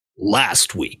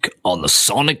Last week on the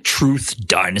Sonic Truth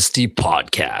Dynasty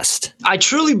podcast. I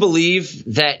truly believe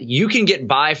that you can get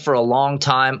by for a long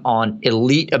time on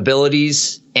elite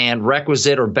abilities and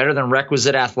requisite or better than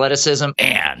requisite athleticism.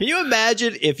 And can you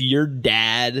imagine if your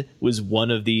dad was one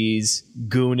of these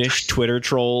goonish Twitter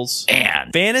trolls?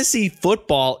 And fantasy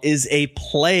football is a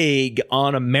plague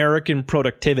on American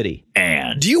productivity.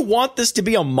 And do you want this to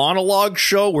be a monologue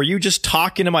show where you just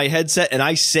talk into my headset and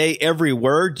I say every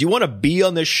word? Do you want to be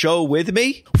on this show with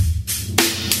me?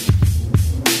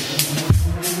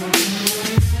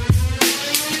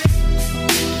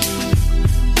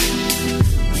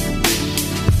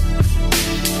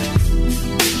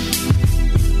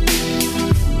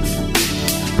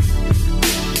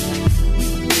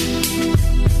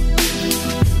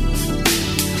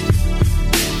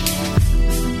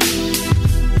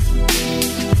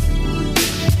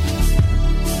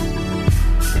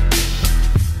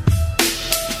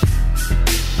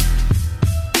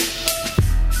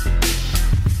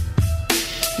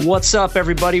 What's up,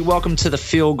 everybody? Welcome to the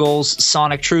Field Goals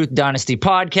Sonic Truth Dynasty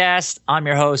podcast. I'm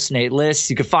your host, Nate Liss.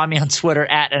 You can find me on Twitter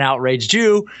at an outraged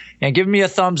Jew and give me a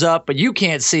thumbs up, but you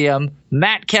can't see him.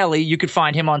 Matt Kelley, you can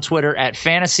find him on Twitter at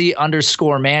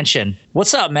fantasy_mansion.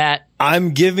 What's up, Matt?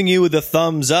 I'm giving you the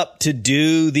thumbs up to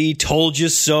do the Told You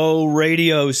So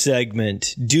radio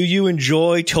segment. Do you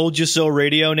enjoy Told You So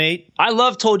radio, Nate? I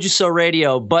love Told You So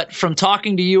radio, but from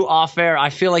talking to you off air, I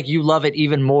feel like you love it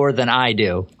even more than I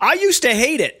do. I used to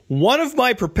hate it. One of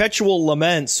my perpetual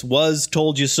laments was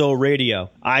Told You So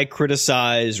radio. I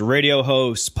criticize radio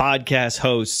hosts, podcast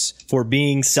hosts for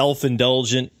being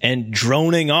self-indulgent and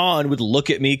droning on with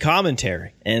look at me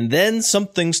commentary. And then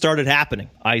something started happening.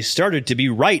 I started to be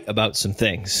right about some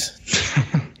things.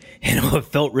 And it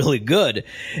felt really good.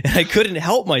 And I couldn't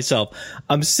help myself.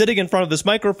 I'm sitting in front of this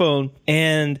microphone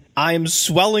and I'm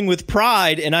swelling with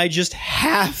pride, and I just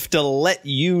have to let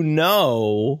you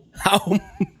know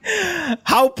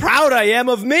how proud I am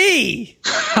of me.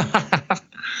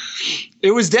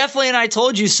 It was definitely an I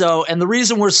told you so. And the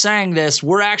reason we're saying this,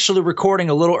 we're actually recording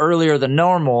a little earlier than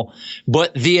normal.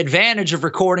 But the advantage of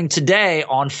recording today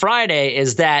on Friday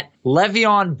is that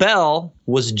Le'Veon Bell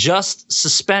was just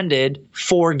suspended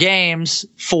 4 games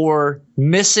for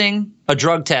missing a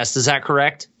drug test. Is that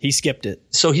correct? He skipped it.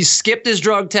 So he skipped his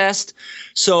drug test.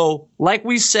 So like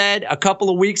we said a couple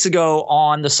of weeks ago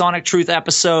on the Sonic Truth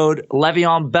episode,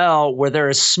 Le'Veon Bell, where there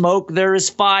is smoke, there is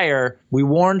fire. We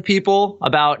warned people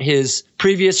about his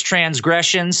previous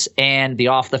transgressions and the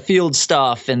off the field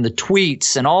stuff and the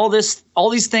tweets and all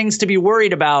these things to be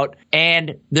worried about.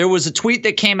 And there was a tweet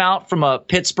that came out from a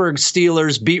Pittsburgh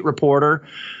Steelers beat reporter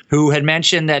who had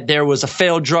mentioned that there was a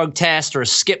failed drug test or a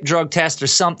skipped drug test or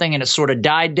something, and it sort of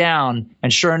died down.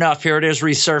 And sure enough, here it is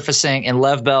resurfacing, and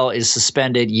Lev Bell is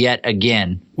suspended yet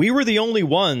again. We were the only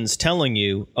ones telling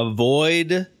you,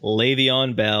 avoid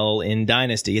Le'Veon Bell in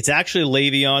Dynasty. It's actually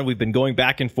Le'Veon. We've been going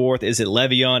back and forth. Is it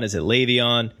Le'Veon? Is it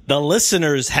Le'Veon? The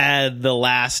listeners had the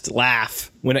last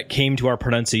laugh when it came to our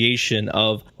pronunciation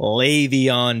of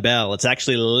Le'Veon Bell. It's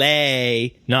actually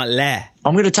Lay, not Le.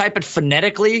 I'm going to type it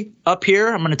phonetically up here.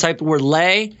 I'm going to type the word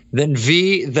lay, then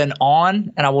V, then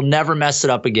on, and I will never mess it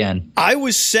up again. I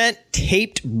was sent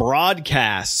taped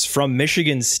broadcasts from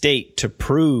Michigan State to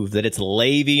prove that it's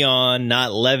Le'Veon,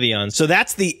 not Le'Veon. So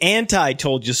that's the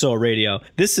anti-Told You So radio.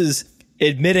 This is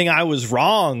admitting I was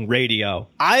wrong radio.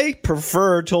 I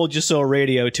prefer Told You So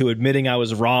radio to admitting I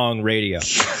was wrong radio.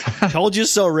 Told You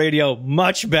So radio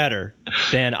much better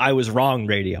than I was wrong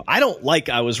radio. I don't like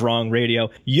I was wrong radio.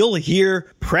 You'll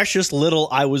hear precious little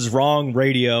I was wrong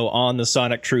radio on the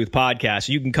Sonic Truth podcast.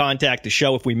 You can contact the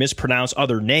show if we mispronounce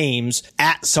other names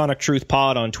at Sonic Truth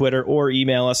Pod on Twitter, or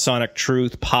email us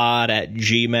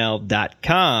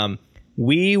sonictruthpod@gmail.com.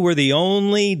 We were the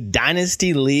only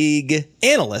Dynasty League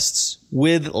analysts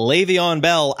with Le'Veon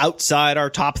Bell outside our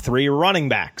top 3 running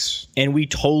backs. And we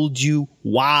told you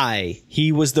why.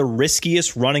 He was the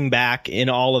riskiest running back in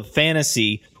all of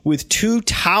fantasy, with 2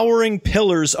 towering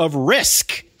pillars of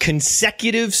risk: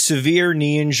 consecutive severe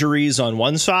knee injuries on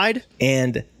one side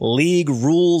and league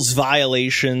rules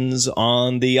violations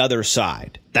on the other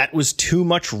side. That was too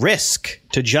much risk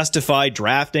to justify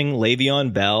drafting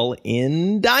Le'Veon Bell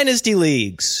in Dynasty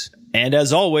Leagues. And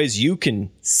as always, you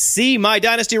can see my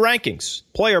dynasty rankings.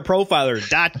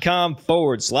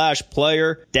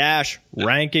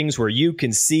 playerprofiler.com/player-rankings, where you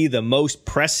can see the most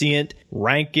prescient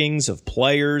rankings of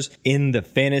players in the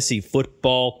fantasy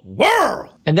football world.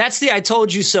 And that's the I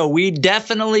told you so. We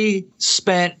definitely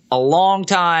spent a long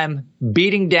time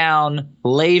beating down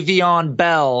Le'Veon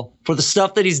Bell for the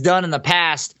stuff that he's done in the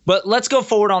past. But let's go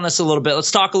forward on this a little bit.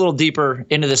 Let's talk a little deeper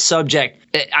into this subject.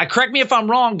 Correct me if I'm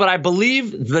wrong, but I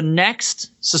believe the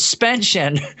next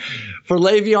suspension for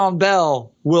Le'Veon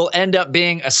Bell will end up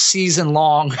being a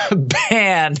season-long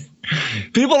ban.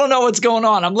 People don't know what's going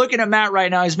on. I'm looking at Matt right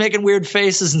now. He's making weird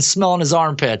faces and smelling his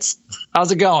armpits.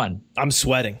 How's it going? I'm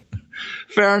sweating.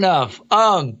 Fair enough.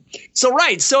 So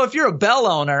if you're a Bell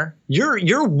owner,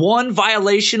 you're one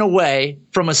violation away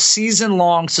from a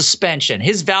season-long suspension.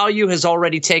 His value has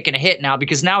already taken a hit now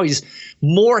because now he's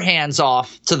more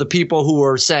hands-off to the people who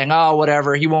are saying, oh,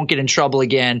 whatever, he won't get in trouble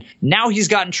again. Now he's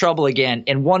got in trouble again,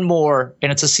 and one more,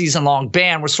 and it's a season-long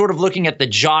ban. We're sort of looking at the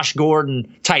Josh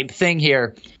Gordon type thing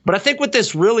here. But I think what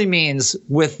this really means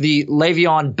with the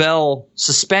Le'Veon Bell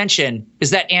suspension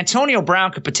is that Antonio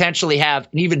Brown could potentially have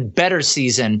an even better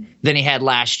season than he had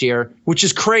last year, which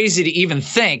is crazy to even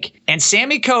think. And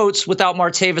Sammie Coates, without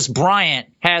Martavis Bryant,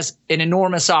 has an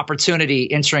enormous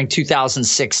opportunity entering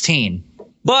 2016.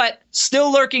 But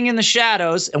still lurking in the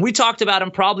shadows, and we talked about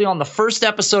him probably on the first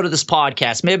episode of this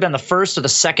podcast, may have been the first or the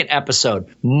second episode.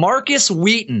 Markus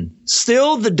Wheaton,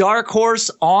 still the dark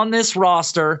horse on this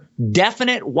roster,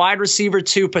 definite wide receiver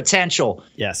 2 potential.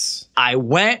 Yes. I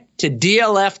went to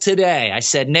DLF today. I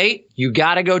said, Nate, you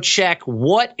got to go check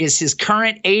what is his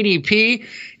current ADP.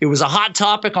 It was a hot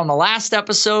topic on the last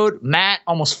episode. Matt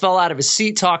almost fell out of his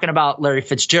seat talking about Larry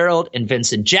Fitzgerald and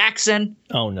Vincent Jackson.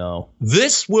 Oh, no.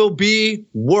 This will be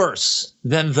worse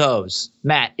than those.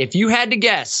 Matt, if you had to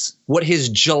guess what his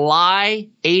July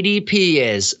ADP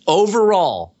is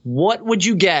overall, what would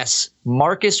you guess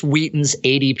Markus Wheaton's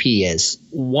ADP is?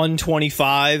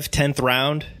 125, 10th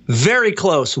round. Very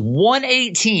close.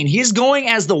 118. He's going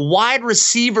as the wide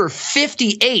receiver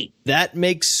 58. That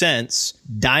makes sense.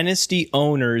 Dynasty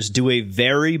owners do a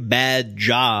very bad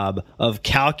job of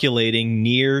calculating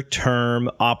near-term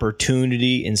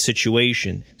opportunity and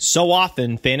situation. So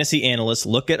often, fantasy analysts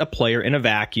look at a player in a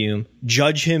vacuum,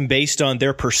 judge him based on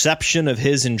their perception of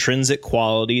his intrinsic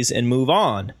qualities, and move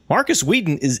on. Markus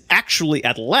Wheaton is actually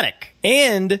athletic,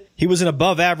 and he was an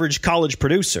above-average college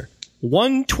producer.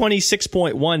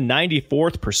 126.1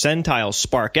 94th percentile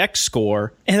SparkX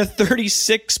score, and a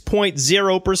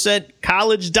 36.0%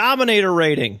 college dominator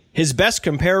rating. His best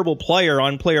comparable player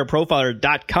on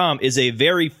playerprofiler.com is a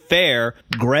very fair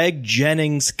Greg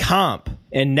Jennings comp.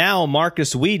 And now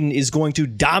Markus Wheaton is going to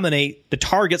dominate the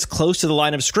targets close to the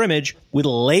line of scrimmage with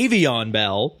Le'Veon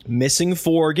Bell missing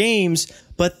 4 games.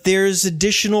 But there's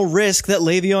additional risk that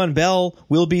Le'Veon Bell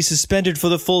will be suspended for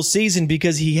the full season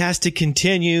because he has to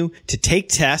continue to take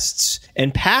tests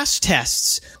and pass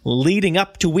tests leading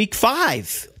up to week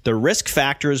 5. The risk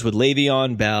factors with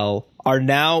Le'Veon Bell are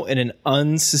now in an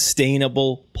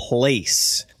unsustainable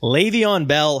place. Le'Veon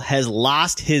Bell has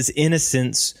lost his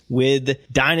innocence with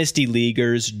dynasty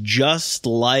leaguers just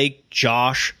like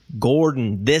Josh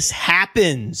Gordon. This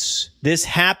happens. This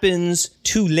happens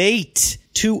too late.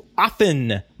 Too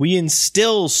often. We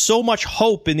instill so much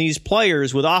hope in these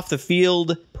players with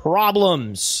off-the-field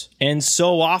problems. And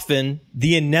so often,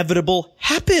 the inevitable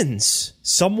happens.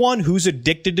 Someone who's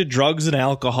addicted to drugs and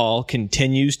alcohol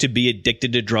continues to be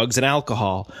addicted to drugs and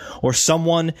alcohol. Or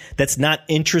someone that's not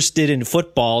interested in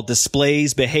football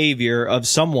displays behavior of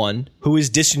someone who is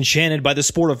disenchanted by the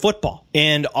sport of football.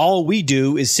 And all we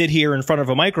do is sit here in front of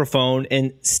a microphone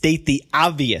and state the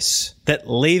obvious, that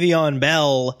Le'Veon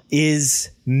Bell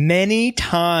is many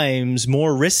times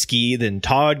more risky than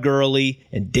Todd Gurley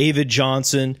and David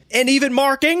Johnson and even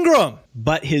Mark Ingram.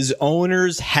 But his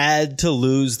owners had to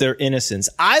lose their innocence.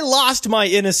 I lost my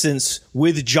innocence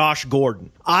with Josh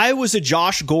Gordon. I was a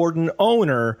Josh Gordon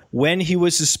owner when he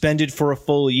was suspended for a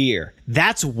full year.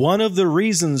 That's one of the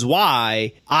reasons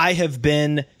why I have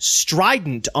been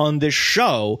strident on this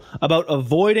show about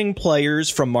avoiding players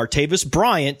from Martavis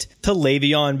Bryant to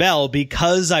Le'Veon Bell,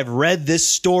 because I've read this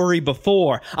story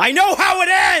before. I know how it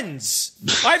ends!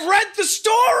 I've read the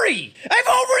story! I've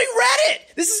already read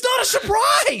it! This is not a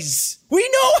surprise! We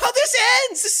know how this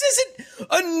ends! This isn't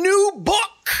a new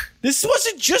book! This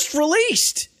wasn't just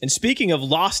released. And speaking of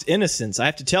lost innocence, I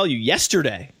have to tell you,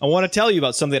 yesterday, I want to tell you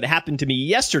about something that happened to me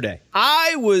yesterday.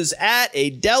 I was at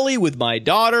a deli with my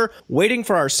daughter, waiting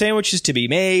for our sandwiches to be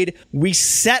made. We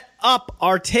set up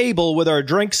our table with our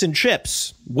drinks and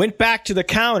chips. Went back to the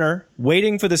counter,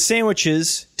 waiting for the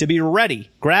sandwiches to be ready.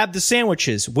 Grabbed the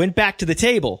sandwiches, went back to the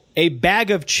table. A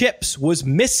bag of chips was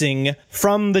missing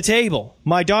from the table.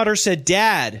 My daughter said,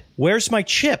 "Dad, where's my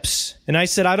chips?" And I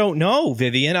said, "I don't know,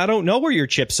 Vivian. I don't know where your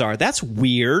chips are. That's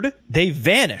weird." They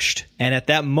vanished. And at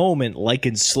that moment, like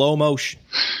in slow motion,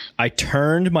 I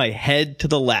turned my head to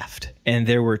the left, and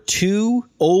there were two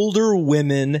older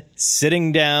women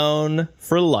sitting down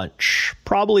for lunch,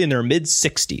 probably in their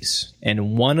mid-60s.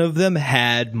 And one of them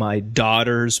had my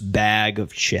daughter's bag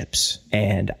of chips.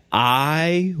 And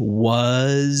I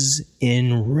was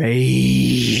enraged.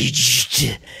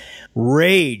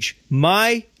 Rage.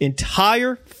 My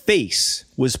entire face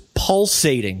was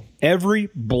pulsating. Every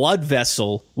blood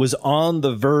vessel was on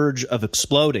the verge of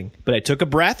exploding. But I took a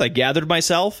breath. I gathered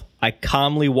myself. I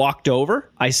calmly walked over.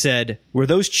 I said, "Were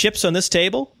those chips on this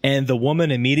table?" And the woman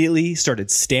immediately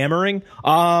started stammering.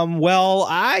 Well,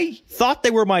 I thought they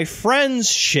were my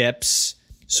friend's chips,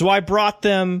 so I brought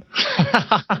them.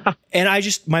 And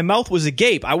my mouth was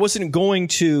agape. I wasn't going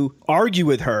to argue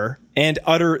with her and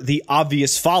utter the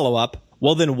obvious follow-up.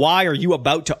 Well, then why are you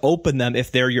about to open them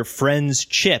if they're your friend's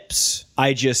chips?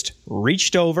 I just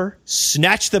reached over,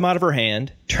 snatched them out of her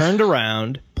hand, turned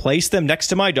around, placed them next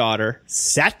to my daughter,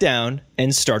 sat down,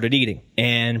 and started eating.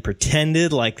 And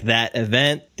pretended like that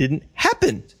event didn't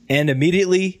happen. And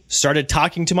immediately started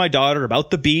talking to my daughter about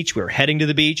the beach. We were heading to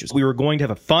the beach. We were going to have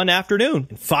a fun afternoon.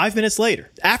 And 5 minutes later,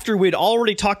 after we'd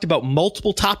already talked about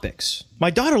multiple topics,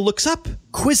 my daughter looks up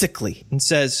quizzically and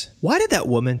says, "Why did that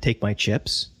woman take my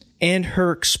chips?" And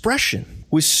her expression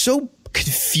was so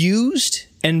confused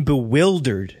and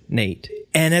bewildered, Nate.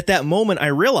 And at that moment, I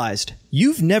realized,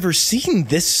 you've never seen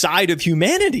this side of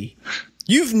humanity.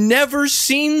 You've never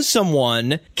seen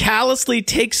someone callously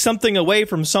take something away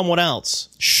from someone else.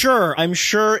 Sure, I'm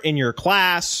sure in your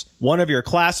class, one of your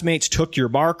classmates took your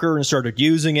marker and started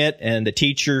using it, and the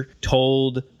teacher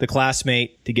told the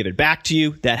classmate to give it back to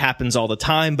you. That happens all the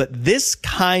time. But this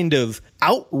kind of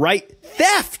outright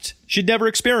theft, she'd never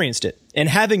experienced it. And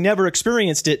having never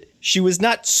experienced it, she was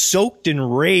not soaked in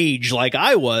rage like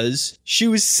I was. She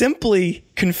was simply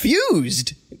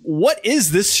confused. What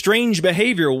is this strange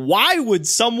behavior? Why would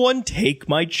someone take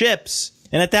my chips?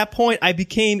 And at that point, I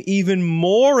became even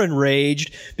more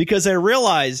enraged because I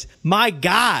realized, my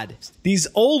God, these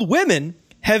old women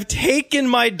have taken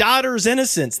my daughter's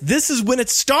innocence. This is when it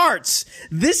starts.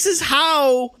 This is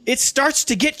how it starts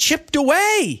to get chipped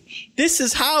away. This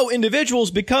is how individuals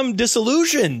become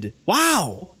disillusioned.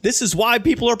 Wow. This is why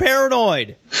people are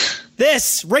paranoid.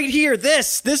 This, right here,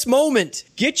 this moment.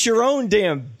 Get your own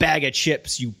damn bag of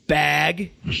chips, you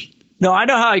bag. No, I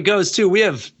know how it goes, too. We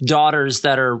have daughters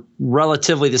that are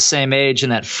relatively the same age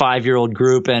in that 5-year-old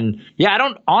group. And yeah, I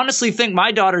don't honestly think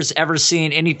my daughter's ever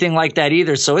seen anything like that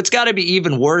either. So it's got to be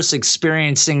even worse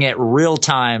experiencing it real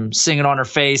time, seeing it on her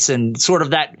face and sort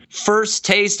of that first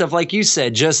taste of, like you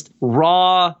said, just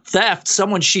raw theft,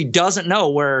 someone she doesn't know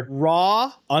where.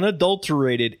 Raw,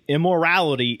 unadulterated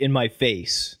immorality in my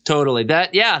face. Totally.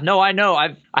 I know.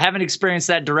 I haven't experienced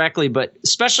that directly, but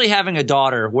especially having a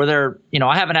daughter where they're,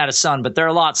 I haven't had a son, but they're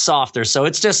a lot softer. So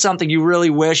it's just something you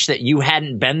really wish that you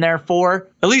hadn't been there for.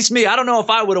 At least me, I don't know if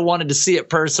I would have wanted to see it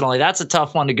personally. That's a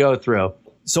tough one to go through.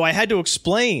 So I had to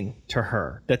explain to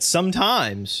her that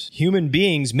sometimes human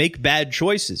beings make bad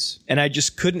choices, and I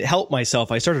just couldn't help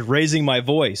myself. I started raising my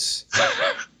voice.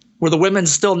 Were the women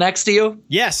still next to you?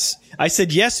 Yes. I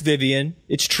said, "Yes, Vivian,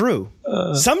 it's true.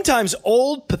 Sometimes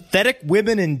old, pathetic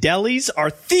women in delis are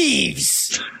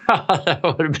thieves." That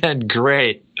would have been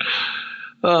great.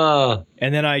 And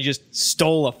then I just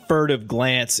stole a furtive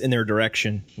glance in their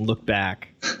direction and looked back.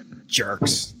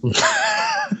 Jerks.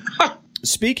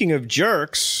 Speaking of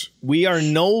jerks, we are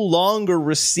no longer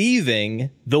receiving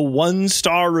the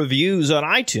 1-star reviews on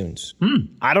iTunes.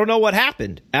 I don't know what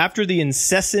happened. After the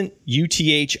incessant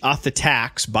UTH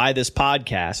attacks by this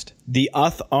podcast, the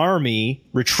army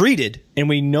retreated, and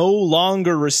we no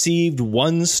longer received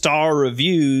 1-star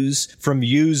reviews from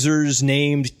users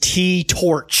named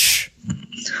T-Torch.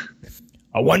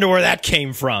 I wonder where that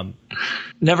came from.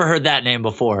 Never heard that name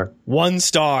before. 1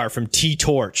 star from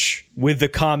T-Torch with the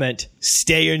comment,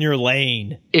 "Stay in your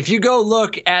lane." If you go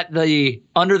look at the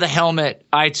Under the Helmet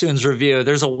iTunes review,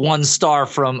 there's a 1 star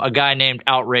from a guy named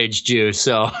Outrage Jew.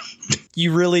 So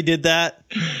You really did that?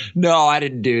 no, I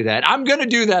didn't do that. I'm going to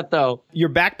do that, though. You're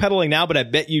backpedaling now, but I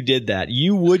bet you did that.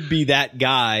 You would be that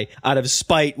guy out of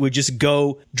spite would just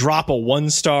go drop a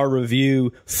 1-star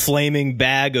review flaming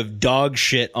bag of dog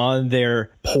shit on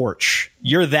their porch.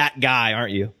 You're that guy,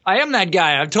 aren't you? I am that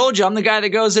guy. I've told you, I'm the guy that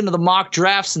goes into the mock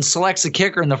drafts and selects a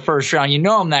kicker in the first round. You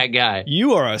know I'm that guy.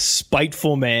 You are a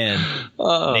spiteful man,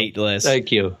 Nate Liss.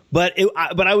 Thank you. But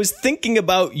I was thinking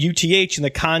about UTH in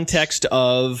the context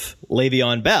of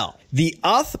Le'Veon Bell. The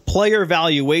player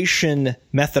valuation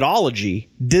methodology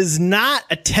does not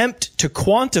attempt to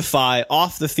quantify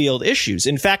off-the-field issues.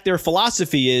 In fact, their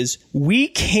philosophy is we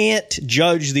can't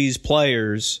judge these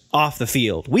players off the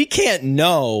field. We can't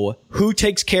know who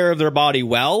takes care of their body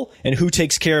well and who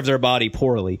takes care of their body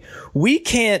poorly. We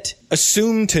can't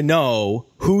assume to know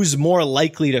who's more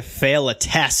likely to fail a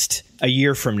test a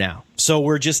year from now. So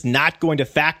we're just not going to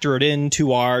factor it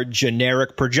into our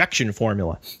generic projection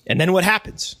formula. And then what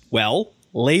happens? Well,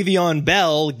 Le'Veon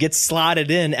Bell gets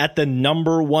slotted in at the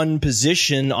number 1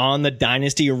 position on the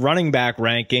Dynasty running back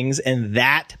rankings, and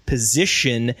that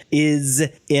position is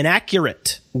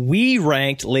inaccurate. We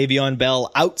ranked Le'Veon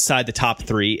Bell outside the top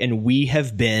 3, and we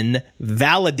have been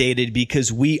validated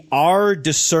because we are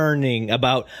discerning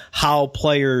about how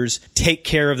players take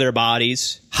care of their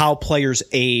bodies, how players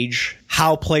age,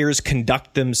 how players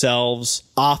conduct themselves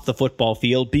off the football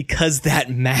field, because that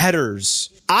matters.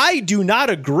 I do not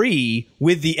agree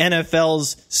with the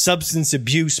NFL's substance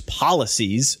abuse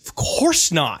policies. Of course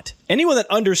not. Anyone that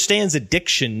understands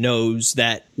addiction knows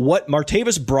that what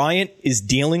Martavis Bryant is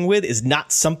dealing with is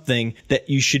not something that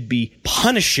you should be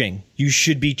punishing. You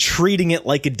should be treating it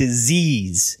like a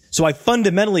disease. So I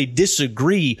fundamentally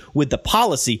disagree with the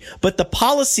policy, but the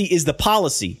policy is the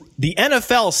policy. The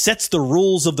NFL sets the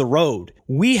rules of the road.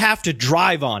 We have to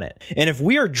drive on it. And if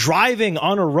we are driving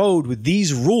on a road with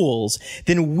these rules,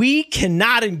 then we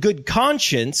cannot in good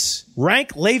conscience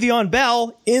rank Le'Veon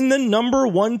Bell in the number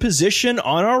 1 position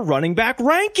on our running back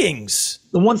rankings.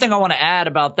 The one thing I want to add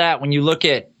about that, when you look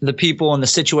at the people and the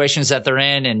situations that they're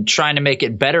in and trying to make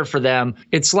it better for them,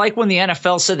 it's like when the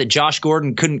NFL said that Josh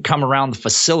Gordon couldn't come around the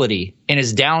facility in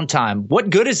his downtime. What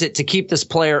good is it to keep this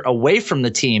player away from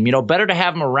the team? You know, better to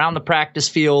have him around the practice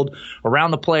field,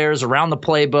 around the players, around the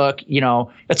playbook. You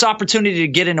know, it's opportunity to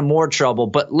get into more trouble.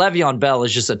 But Le'Veon Bell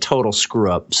is just a total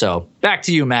screw up. So back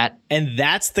to you, Matt. And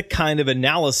that's the kind of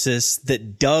analysis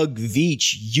that Doug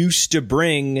Veach used to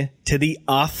bring to the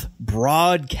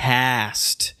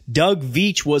broadcast. Doug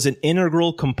Veach was an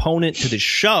integral component to the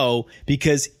show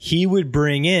because he would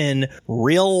bring in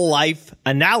real life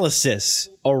analysis,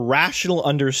 a rational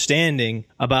understanding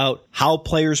about how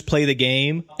players play the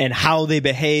game and how they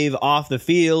behave off the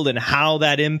field and how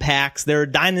that impacts their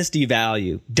dynasty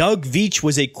value. Doug Veach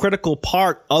was a critical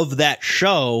part of that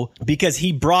show because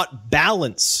he brought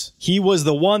balance. He was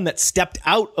the one that stepped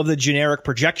out of the generic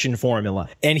projection formula,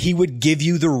 and he would give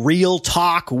you the real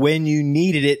talk when you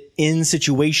needed it in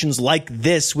situations like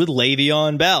this with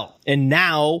Le'Veon Bell. And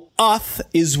now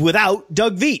is without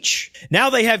Doug Veach. Now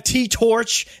they have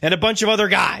T-Torch and a bunch of other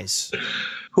guys.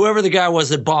 Whoever the guy was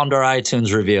that bombed our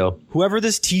iTunes review. Whoever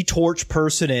this T-Torch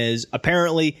person is,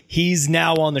 apparently he's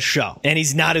now on the show. And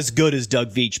he's not as good as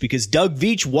Doug Veach because Doug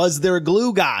Veach was their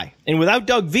glue guy. And without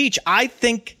Doug Veach, I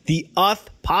think the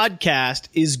podcast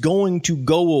is going to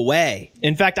go away.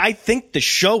 In fact, I think the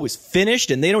show is finished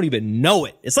and they don't even know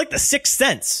it. It's like the Sixth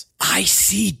Sense. I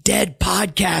see dead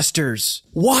podcasters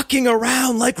walking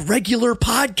around like regular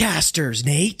podcasters,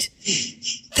 Nate.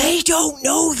 They don't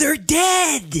know they're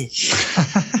dead.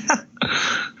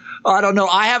 I don't know.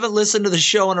 I haven't listened to the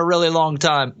show in a really long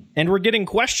time. And we're getting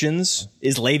questions.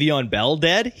 Is Le'Veon Bell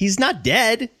dead? He's not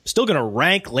dead. Still going to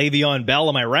rank Le'Veon Bell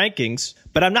in my rankings,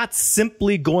 but I'm not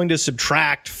simply going to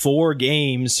subtract 4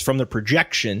 games from the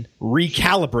projection,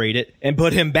 recalibrate it, and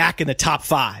put him back in the top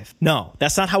 5. No,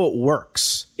 that's not how it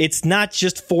works. It's not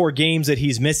just 4 games that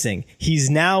he's missing. He's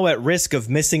now at risk of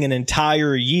missing an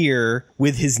entire year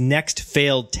with his next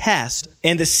failed test.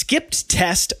 And the skipped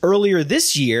test earlier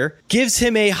this year gives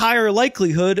him a higher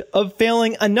likelihood of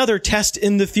failing another test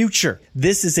in the future.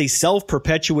 This is a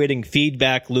self-perpetuating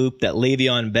feedback loop that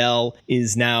Le'Veon Bell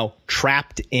is now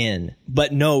trapped in.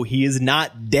 But no, he is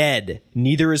not dead.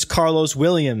 Neither is Karlos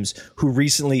Williams, who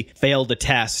recently failed a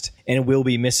test and will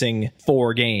be missing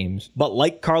 4 games. But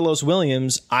like Karlos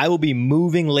Williams, I will be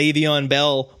moving Le'Veon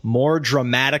Bell more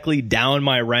dramatically down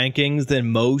my rankings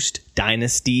than most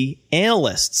dynasty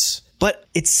analysts. But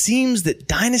it seems that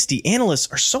dynasty analysts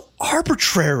are so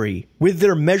arbitrary with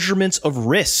their measurements of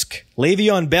risk.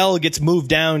 Le'Veon Bell gets moved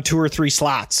down 2 or 3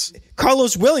 slots.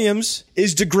 Karlos Williams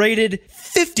is degraded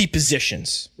 50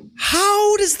 positions.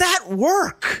 How does that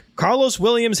work? Karlos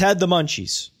Williams had the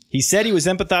munchies. He said he was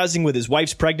empathizing with his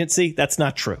wife's pregnancy. That's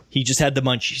not true. He just had the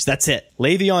munchies. That's it.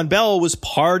 Le'Veon Bell was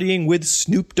partying with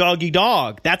Snoop Doggy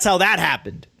Dogg. That's how that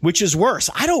happened. Which is worse?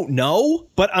 I don't know,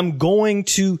 but I'm going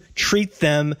to treat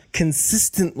them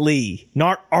consistently,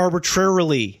 not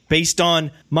arbitrarily, based on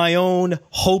my own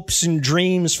hopes and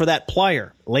dreams for that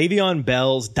player. Le'Veon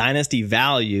Bell's dynasty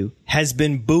value has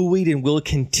been buoyed and will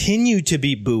continue to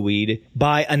be buoyed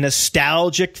by a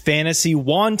nostalgic fantasy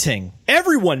wanting.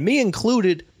 Everyone, me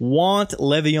included, want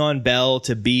Le'Veon Bell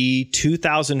to be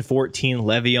 2014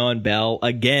 Le'Veon Bell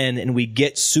again, and we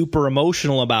get super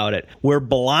emotional about it. We're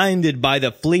blinded by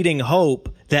the fleeting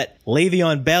hope that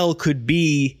Le'Veon Bell could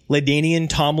be LaDainian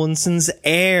Tomlinson's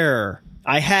heir.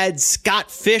 I had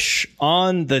Scott Fish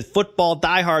on the Football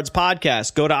Diehards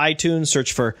podcast. Go to iTunes,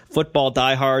 search for Football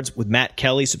Diehards with Matt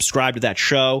Kelley, subscribe to that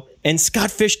show. And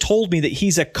Scott Fish told me that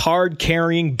he's a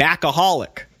card-carrying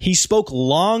backaholic. He spoke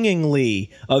longingly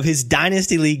of his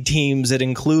Dynasty League teams that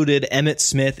included Emmitt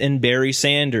Smith and Barry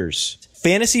Sanders.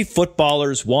 Fantasy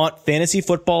footballers want fantasy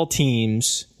football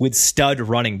teams with stud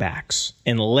running backs.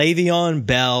 And Le'Veon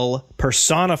Bell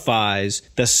personifies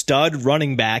the stud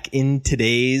running back in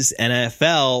today's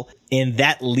NFL. And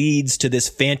that leads to this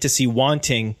fantasy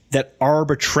wanting that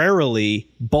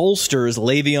arbitrarily bolsters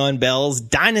Le'Veon Bell's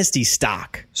dynasty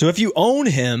stock. So if you own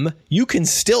him, you can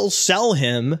still sell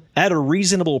him at a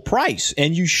reasonable price,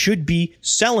 and you should be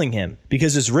selling him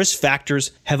because his risk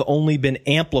factors have only been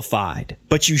amplified.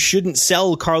 But you shouldn't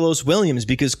sell Karlos Williams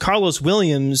because Karlos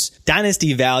Williams'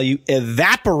 dynasty value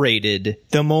evaporated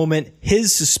the moment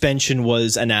his suspension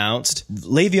was announced.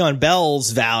 Le'Veon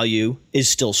Bell's value is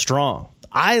still strong.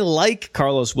 I like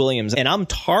Karlos Williams, and I'm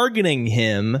targeting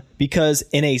him because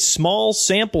in a small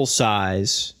sample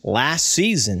size last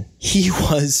season, he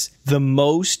was the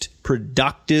most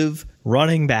productive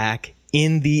running back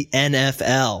in the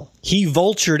NFL. He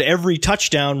vultured every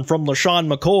touchdown from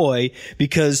LeSean McCoy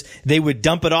because they would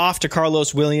dump it off to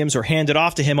Karlos Williams or hand it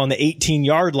off to him on the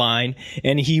 18-yard line,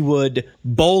 and he would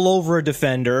bowl over a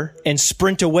defender and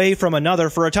sprint away from another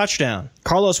for a touchdown.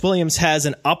 Karlos Williams has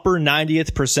an upper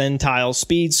 90th percentile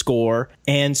speed score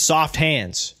and soft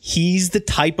hands. He's the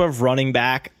type of running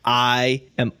back I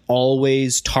am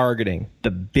always targeting.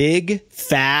 The big,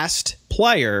 fast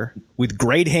player with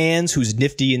great hands who's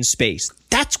nifty in space.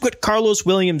 That's what Karlos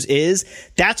Williams is.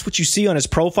 That's what you see on his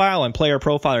profile on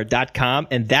playerprofiler.com,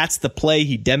 and that's the play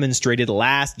he demonstrated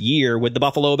last year with the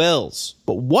Buffalo Bills.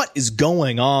 But what is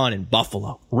going on in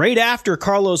Buffalo? Right after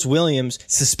Karlos Williams'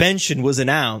 suspension was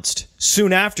announced,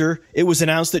 soon after, it was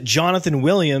announced that Jonathan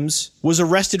Williams was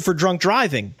arrested for drunk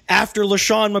driving. After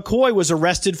LeSean McCoy was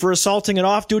arrested for assaulting an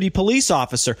off-duty police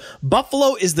officer.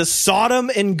 Buffalo is the Sodom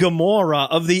and Gomorrah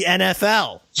of the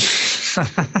NFL.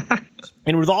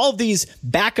 And with all of these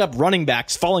backup running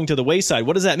backs falling to the wayside,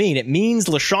 what does that mean? It means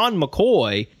LeSean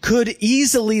McCoy could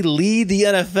easily lead the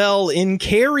NFL in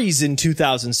carries in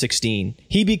 2016.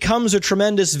 He becomes a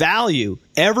tremendous value.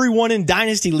 Everyone in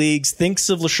dynasty leagues thinks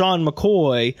of LeSean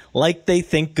McCoy like they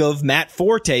think of Matt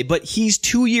Forte, but he's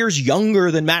 2 years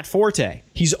younger than Matt Forte.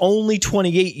 He's only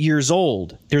 28 years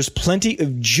old. There's plenty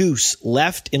of juice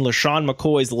left in LeSean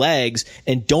McCoy's legs,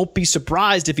 and don't be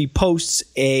surprised if he posts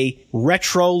a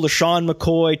retro LeSean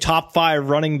McCoy top 5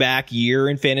 running back year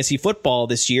in fantasy football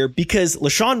this year, because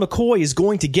LeSean McCoy is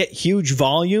going to get huge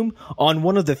volume on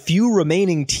one of the few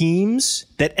remaining teams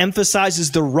that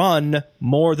emphasizes the run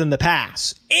more than the pass.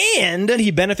 And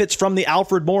he benefits from the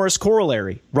Alfred Morris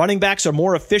corollary. Running backs are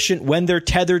more efficient when they're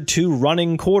tethered to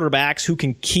running quarterbacks who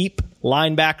can keep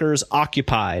linebackers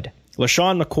occupied.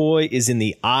 LeSean McCoy is in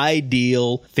the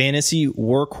ideal fantasy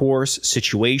workhorse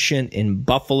situation in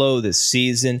Buffalo this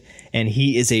season, and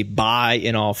he is a buy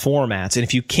in all formats. And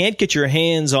if you can't get your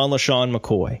hands on LeSean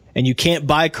McCoy, and you can't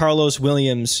buy Karlos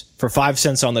Williams for 5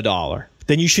 cents on the dollar,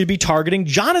 then you should be targeting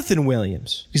Jonathan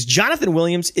Williams. Because Jonathan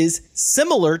Williams is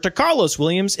similar to Karlos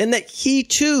Williams in that he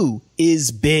too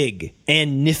is big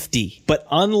and nifty. But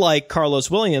unlike Karlos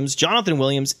Williams, Jonathan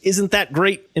Williams isn't that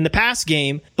great in the pass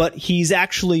game, but he's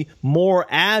actually more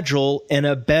agile and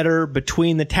a better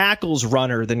between the tackles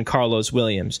runner than Karlos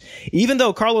Williams. Even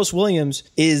though Karlos Williams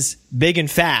is big and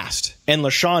fast and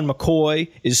LeSean McCoy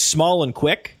is small and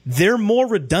quick, they're more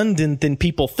redundant than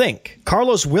people think.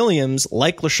 Karlos Williams,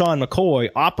 like LeSean McCoy,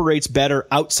 operates better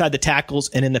outside the tackles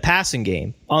and in the passing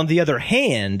game. On the other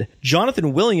hand,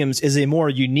 Jonathan Williams is a more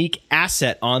unique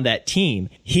asset on that team.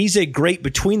 He's a great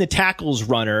between the tackles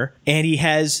runner, and he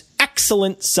has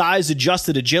excellent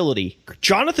size-adjusted agility.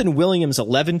 Jonathan Williams'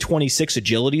 1126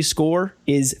 agility score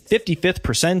is 55th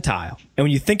percentile. And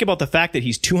when you think about the fact that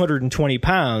he's 220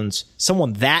 pounds,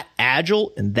 someone that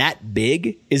agile and that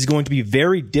big is going to be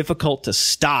very difficult to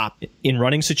stop in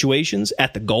running situations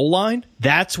at the goal line.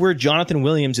 That's where Jonathan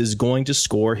Williams is going to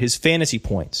score his fantasy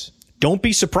points. Don't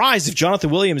be surprised if Jonathan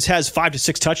Williams has 5 to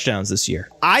 6 touchdowns this year.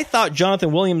 I thought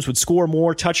Jonathan Williams would score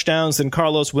more touchdowns than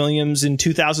Karlos Williams in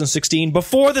 2016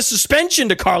 before the suspension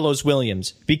to Karlos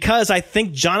Williams, because I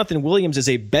think Jonathan Williams is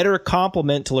a better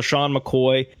complement to LeSean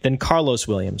McCoy than Karlos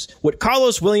Williams. What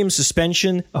Karlos Williams'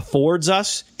 suspension affords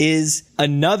us is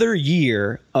another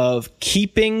year of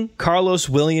keeping Karlos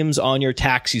Williams on your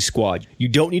taxi squad. You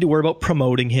don't need to worry about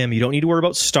promoting him. You don't need to worry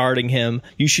about starting him.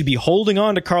 You should be holding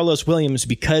on to Karlos Williams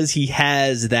because he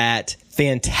has that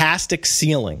fantastic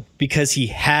ceiling, because he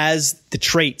has the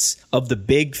traits of the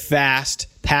big, fast,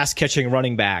 pass-catching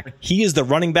running back. He is the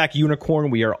running back unicorn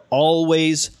we are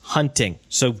always hunting.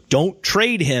 So don't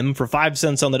trade him for 5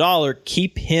 cents on the dollar.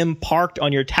 Keep him parked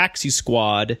on your taxi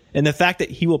squad. And the fact that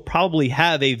he will probably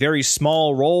have a very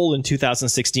small role in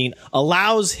 2016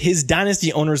 allows his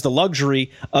dynasty owners the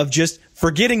luxury of just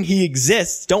forgetting he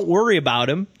exists. Don't worry about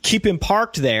him. Keep him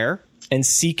parked there and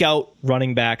seek out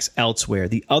running backs elsewhere.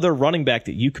 The other running back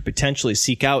that you could potentially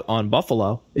seek out on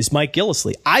Buffalo is Mike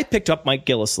Gillislee. I picked up Mike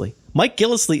Gillislee. Mike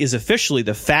Gillislee is officially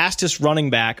the fastest running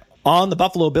back on the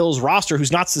Buffalo Bills roster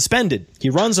who's not suspended. He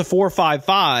runs a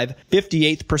 4.55,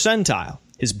 58th percentile.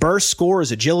 His burst score,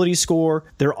 his agility score,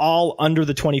 they're all under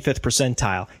the 25th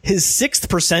percentile. His 6th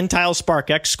percentile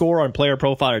SparkX score on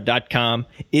playerprofiler.com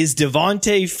is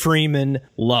Devontae Freeman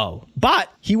low. But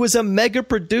he was a mega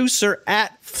producer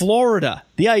at Florida.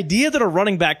 The idea that a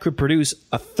running back could produce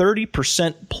a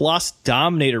 30% plus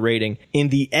dominator rating in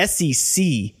the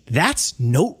SEC, that's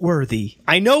noteworthy.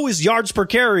 I know his yards per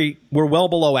carry were well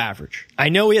below average. I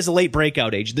know he has a late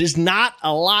breakout age. There's not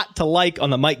a lot to like on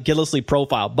the Mike Gillislee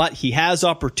profile, but he has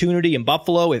opportunity in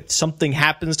Buffalo if something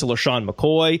happens to LeSean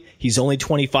McCoy. He's only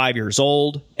 25 years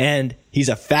old, and he's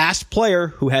a fast player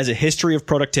who has a history of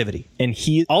productivity, and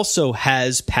he also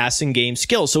has passing game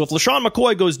skills. So if LeSean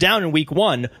McCoy goes down in week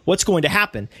 1, what's going to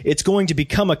happen? It's going to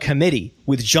become a committee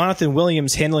with Jonathan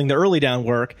Williams handling the early down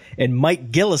work and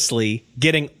Mike Gillislee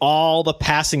getting all the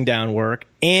passing down work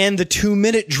and the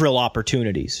 2-minute drill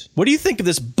opportunities. What do you think of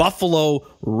this Buffalo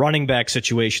running back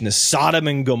situation, this Sodom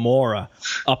and Gomorrah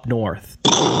up north?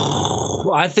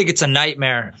 Well, I think it's a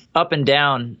nightmare up and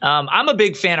down. I'm a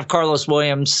big fan of Karlos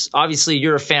Williams. Obviously,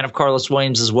 you're a fan of Karlos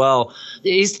Williams as well.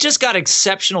 He's just got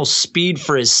exceptional speed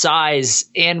for his size,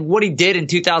 and what he did in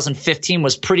 2015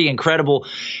 was pretty incredible.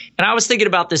 And I was thinking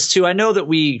about this too. I know that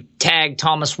we tagged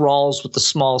Thomas Rawls with the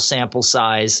small sample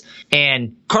size,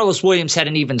 and Karlos Williams had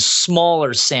an even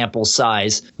smaller sample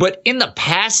size. But in the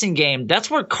passing game, that's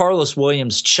where Karlos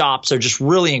Williams' chops are just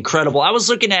really incredible. I was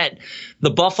looking at the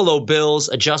Buffalo Bills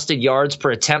adjusted yards per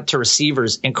attempt to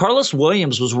receivers, and Karlos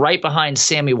Williams was right behind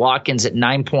Sammy Watkins at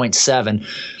 9.7.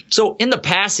 So in the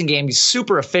passing game, he's a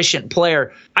super efficient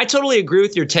player. I totally agree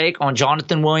with your take on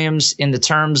Jonathan Williams in the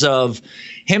terms of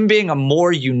him being a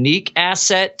more unique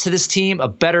asset to this team, a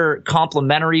better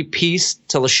complementary piece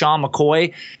to LeSean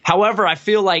McCoy. However, I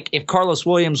feel like if Karlos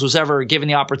Williams was ever given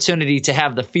the opportunity to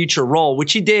have the feature role,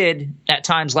 which he did at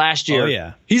times last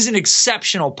year, he's an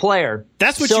exceptional player.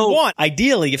 That's what you want.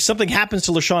 Ideally, if something happens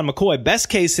to LeSean McCoy, best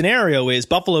case scenario is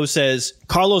Buffalo says,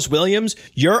 Karlos Williams,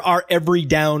 you're our every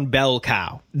down bell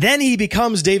cow. Then he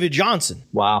becomes David Johnson.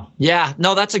 Wow. Yeah,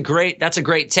 no, that's a great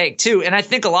take too. And I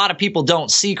think a lot of people don't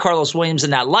see Karlos Williams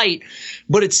in that light,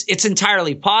 but it's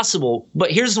entirely possible.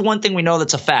 But here's the one thing we know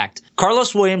that's a fact.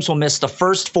 Karlos Williams will miss the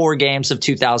first 4 games of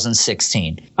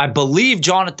 2016. I believe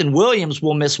Jonathan Williams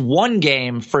will miss 1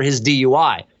 game for his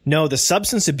DUI. No, the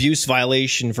substance abuse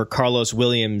violation for Karlos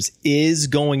Williams is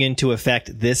going into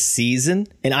effect this season,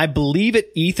 and I believe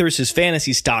it ethers his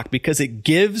fantasy stock because it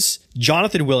gives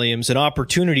Jonathan Williams an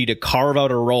opportunity to carve out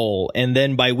a role, and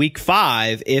then by week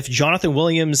 5, if Jonathan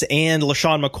Williams and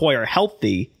LeSean McCoy are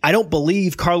healthy, I don't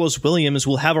believe Karlos Williams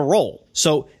will have a role.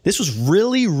 So this was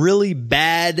really, really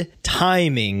bad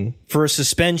timing for a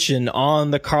suspension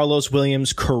on the Karlos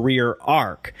Williams career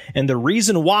arc. And the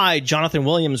reason why Jonathan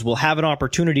Williams will have an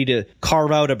opportunity to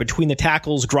carve out a between the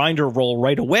tackles grinder role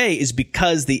right away is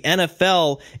because the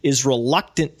NFL is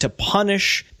reluctant to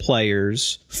punish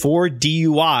players for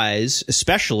DUIs,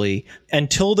 especially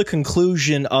until the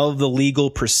conclusion of the legal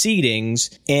proceedings.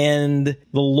 And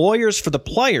the lawyers for the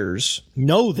players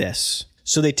know this.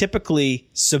 So they typically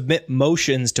submit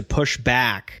motions to push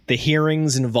back the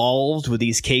hearings involved with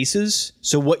these cases.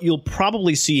 So what you'll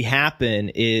probably see happen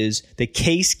is the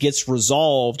case gets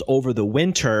resolved over the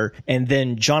winter, and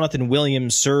then Jonathan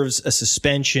Williams serves a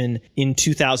suspension in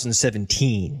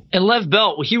 2017. And Lev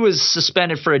Bell, he was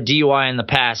suspended for a DUI in the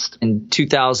past in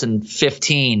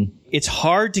 2015. It's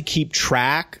hard to keep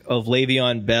track of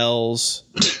Le'Veon Bell's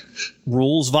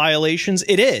rules violations.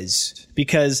 It is,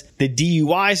 because the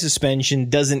DUI suspension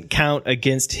doesn't count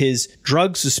against his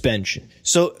drug suspension.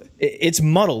 So it's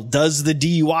muddled. Does the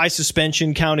DUI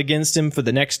suspension count against him for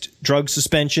the next drug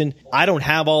suspension? I don't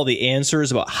have all the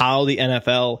answers about how the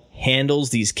NFL handles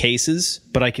these cases,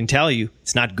 but I can tell you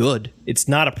it's not good. It's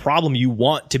not a problem you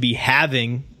want to be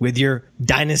having with your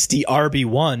dynasty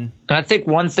RB1. And I think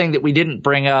one thing that we didn't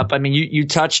bring up, I mean, you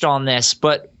touched on this,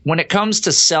 but when it comes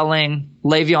to selling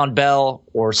Le'Veon Bell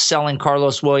or selling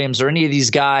Karlos Williams or any of these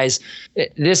guys,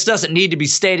 this doesn't need to be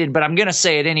stated, but I'm going to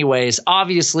say it anyways.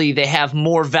 Obviously, they have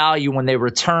more value when they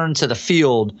return to the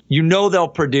field. You know they'll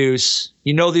produce.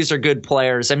 You know these are good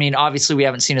players. I mean, obviously, we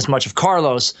haven't seen as much of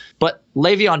Karlos, but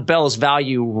Le'Veon Bell's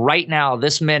value right now,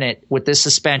 this minute, with this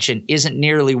suspension, isn't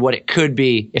nearly what it could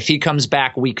be if he comes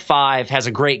back week 5, has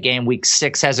a great game, week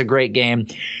 6 has a great game,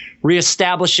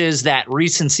 reestablishes that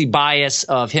recency bias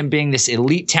of him being this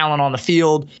elite talent on the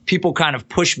field. People kind of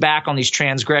push back on these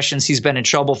transgressions he's been in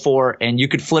trouble for, and you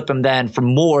could flip him then for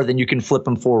more than you can flip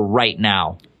him for right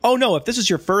now. Oh, no, if this is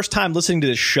your first time listening to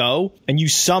this show and you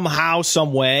somehow,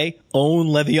 some way own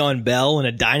Le'Veon Bell in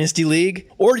a dynasty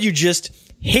league, or you just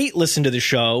hate listen to the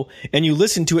show and you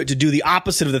listen to it to do the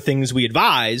opposite of the things we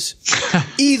advise,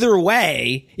 either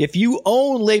way, if you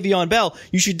own Le'Veon Bell,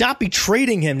 you should not be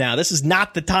trading him now. This is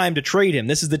not the time to trade him.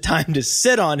 This is the time to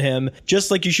sit on him,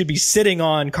 just like you should be sitting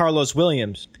on Karlos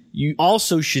Williams. You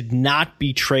also should not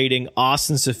be trading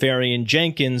Austin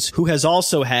Seferian-Jenkins, who has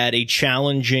also had a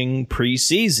challenging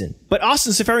preseason. But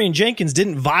Austin Seferian-Jenkins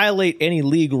didn't violate any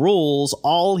league rules.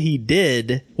 All he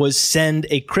did was send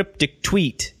a cryptic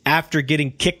tweet after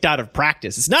getting kicked out of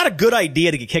practice. It's not a good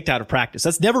idea to get kicked out of practice.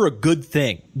 That's never a good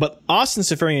thing. But Austin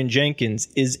Seferian-Jenkins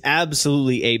is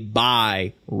absolutely a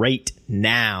buy right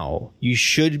now. You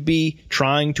should be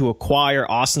trying to acquire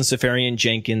Austin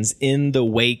Seferian-Jenkins in the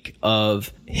wake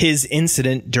of his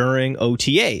incident during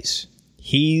OTAs.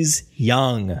 He's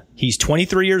young. He's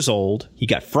 23 years old. He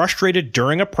got frustrated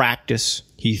during a practice.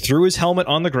 He threw his helmet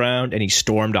on the ground and he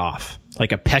stormed off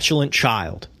like a petulant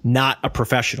child, not a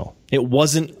professional. It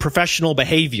wasn't professional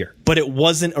behavior, but it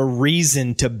wasn't a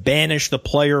reason to banish the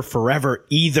player forever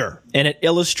either. And it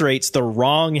illustrates the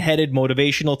wrong-headed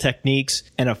motivational techniques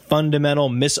and a fundamental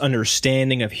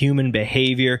misunderstanding of human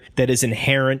behavior that is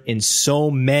inherent in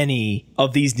so many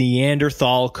of these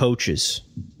Neanderthal coaches.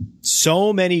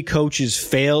 So many coaches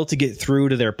fail to get through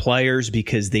to their players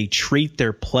because they treat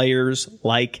their players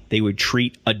like they would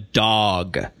treat a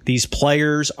dog. These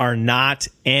players are not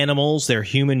animals, they're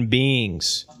human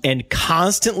beings. And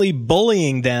constantly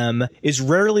bullying them is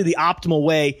rarely the optimal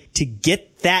way to get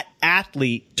that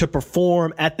athlete to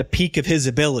perform at the peak of his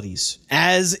abilities.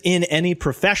 As in any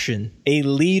profession, a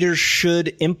leader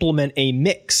should implement a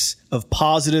mix of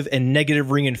positive and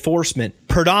negative reinforcement,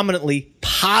 predominantly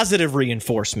positive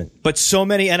reinforcement. But so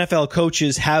many NFL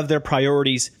coaches have their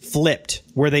priorities flipped,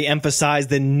 where they emphasize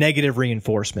the negative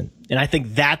reinforcement. And I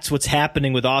think that's what's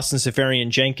happening with Austin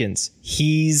Seferian-Jenkins.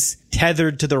 He's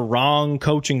tethered to the wrong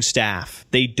coaching staff.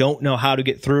 They don't know how to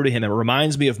get through to him. It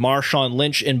reminds me of Marshawn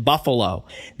Lynch in Buffalo.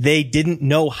 They didn't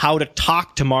know how to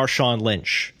talk to Marshawn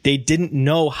Lynch. They didn't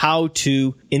know how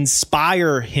to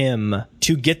inspire him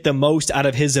to get the most out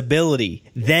of his ability.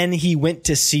 Then he went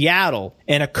to Seattle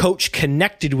and a coach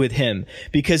connected with him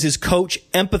because his coach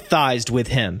empathized with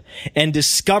him and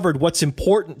discovered what's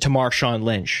important to Marshawn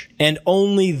Lynch. And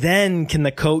only then can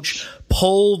the coach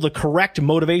pull the correct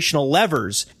motivational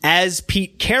levers, as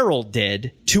Pete Carroll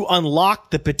did, to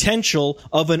unlock the potential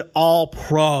of an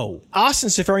all-pro. Austin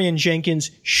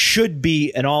Seferian-Jenkins should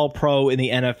be an all-pro in the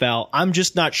NFL. I'm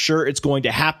just not sure it's going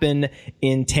to happen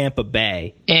in Tampa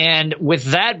Bay. And with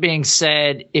that being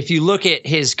said, if you look at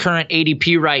his current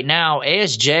ADP right now,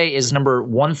 ASJ is number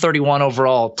 131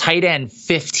 overall, tight end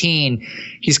 15.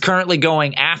 He's currently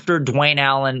going after Dwayne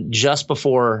Allen just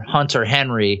before Hunter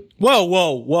Henry.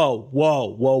 Whoa.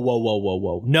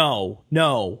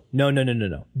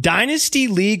 No. Dynasty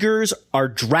leaguers are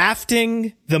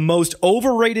drafting the most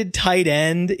overrated tight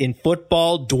end in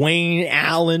football, Dwayne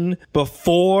Allen,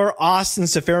 before Austin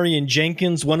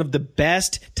Seferian-Jenkins, one of the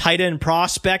best tight end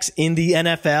prospects in the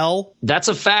NFL. That's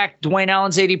a fact. Dwayne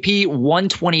Allen's ADP,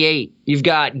 128. You've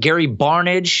got Gary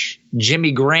Barnidge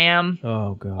Jimmy Graham.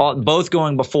 Oh, God. Both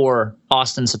going before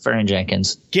Austin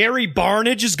Seferian-Jenkins. Gary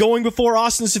Barnidge is going before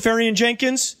Austin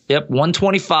Seferian-Jenkins? Yep,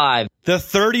 125. The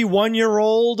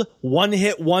 31-year-old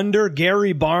one-hit wonder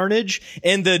Gary Barnidge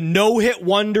and the no-hit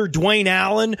wonder Dwayne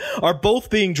Allen are both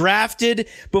being drafted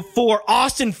before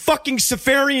Austin fucking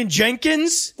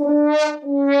Seferian-Jenkins?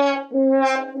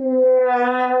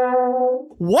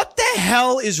 What the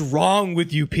hell is wrong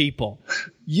with you people?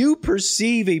 You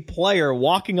perceive a player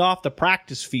walking off the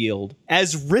practice field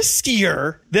as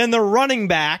riskier than the running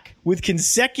back with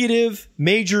consecutive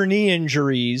major knee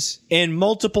injuries and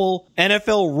multiple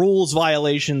NFL rules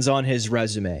violations on his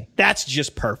resume. That's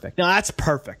just perfect. Now, that's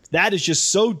perfect. That is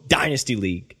just so Dynasty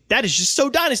League. That is just so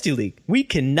Dynasty League. We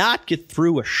cannot get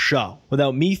through a show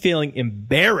without me feeling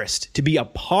embarrassed to be a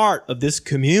part of this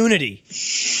community.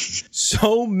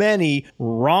 So many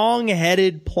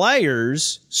wrong-headed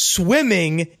players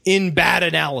swimming in bad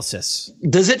analysis.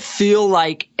 Does it feel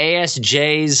like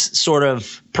ASJ's sort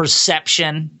of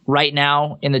perception right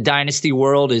now in the Dynasty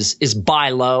world is buy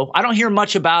low? I don't hear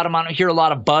much about him. I don't hear a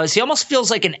lot of buzz. He almost feels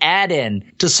like an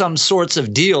add-in to some sorts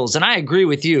of deals. And I agree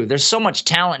with you. There's so much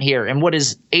talent here. And what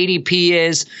his ADP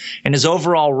is and his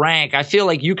overall rank, I feel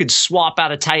like you could swap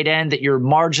out a tight end that you're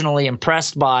marginally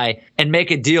impressed by and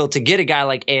make a deal to get a guy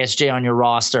like ASJ on your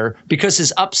roster because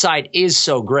his upside is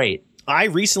so great. I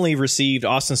recently received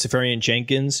Austin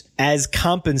Seferian-Jenkins as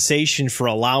compensation for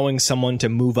allowing someone to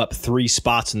move up 3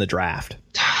 spots in the draft.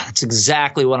 That's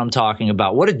exactly what I'm talking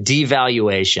about. What a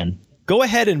devaluation. Go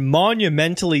ahead and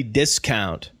monumentally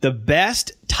discount the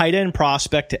best tight end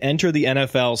prospect to enter the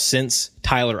NFL since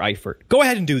Tyler Eifert. Go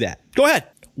ahead and do that. Go ahead.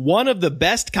 One of the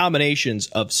best combinations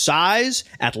of size,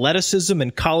 athleticism,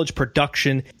 and college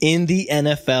production in the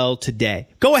NFL today.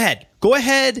 Go ahead. Go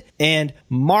ahead and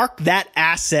mark that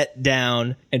asset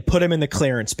down and put him in the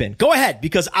clearance bin. Go ahead,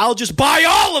 because I'll just buy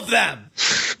all of them.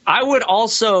 I would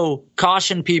also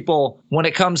caution people when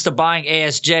it comes to buying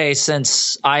ASJ,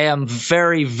 since I am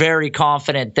very, very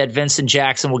confident that Vincent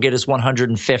Jackson will get his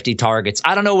 150 targets.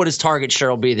 I don't know what his target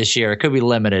share will be this year. It could be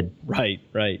limited. Right.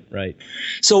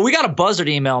 So we got a buzzard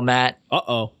email, Matt.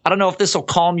 Uh-oh. I don't know if this will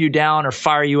calm you down or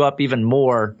fire you up even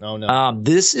more. Oh, no.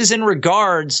 This is in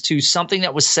regards to something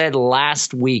that was said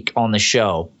last week on the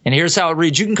show. And here's how it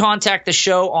reads. You can contact the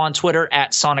show on Twitter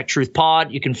at Sonic Truth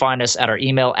Pod. You can find us at our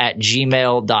email at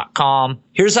gmail.com.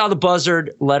 Here's how the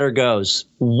buzzard letter goes.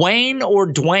 Wayne or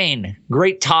Dwayne?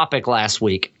 Great topic last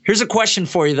week. Here's a question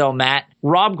for you, though, Matt.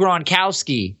 Rob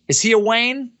Gronkowski, is he a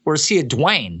Wayne or is he a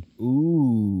Dwayne?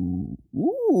 Ooh.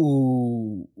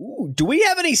 Do we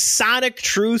have any Sonic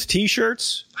Truth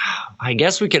t-shirts? I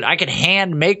guess I could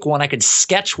hand make one. I could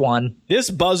sketch one. This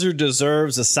buzzard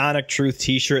deserves a Sonic Truth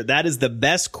t-shirt. That is the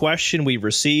best question we've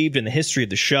received in the history of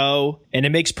the show. And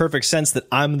it makes perfect sense that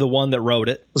I'm the one that wrote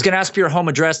it. I was going to ask for your home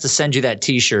address to send you that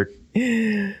t-shirt.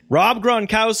 Rob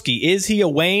Gronkowski, is he a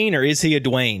Wayne or is he a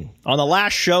Dwayne? On the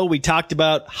last show, we talked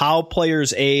about how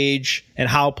players age and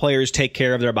how players take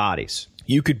care of their bodies.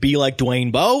 You could be like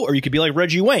Dwayne Bowe or you could be like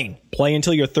Reggie Wayne. Play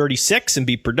until you're 36 and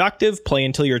be productive. Play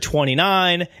until you're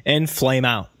 29 and flame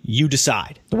out. You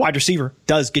decide. The wide receiver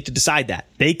does get to decide that.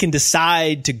 They can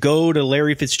decide to go to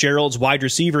Larry Fitzgerald's wide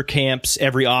receiver camps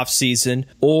every offseason,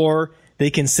 or they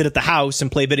can sit at the house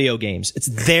and play video games. It's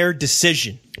their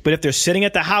decision. But if they're sitting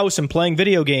at the house and playing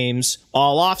video games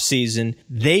all offseason,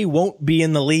 they won't be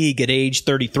in the league at age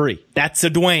 33. That's a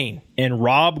Dwayne. And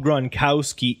Rob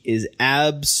Gronkowski is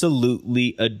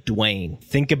absolutely a Dwayne.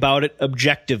 Think about it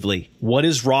objectively. What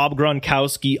is Rob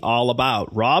Gronkowski all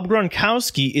about? Rob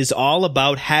Gronkowski is all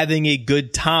about having a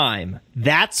good time.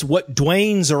 That's what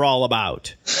Dwaynes are all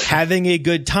about. Having a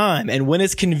good time. And when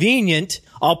it's convenient,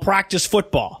 I'll practice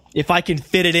football if I can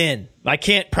fit it in. I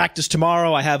can't practice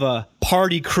tomorrow. I have a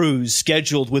party cruise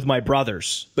scheduled with my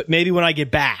brothers. But maybe when I get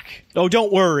back. Oh,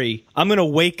 don't worry. I'm going to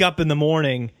wake up in the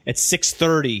morning at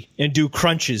 6:30 and do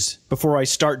crunches before I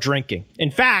start drinking.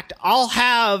 In fact, I'll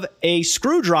have a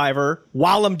screwdriver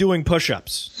while I'm doing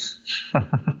push-ups.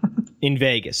 In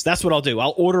Vegas. That's what I'll do.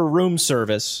 I'll order room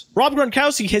service. Rob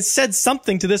Gronkowski has said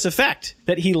something to this effect,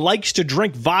 that he likes to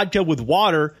drink vodka with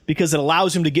water because it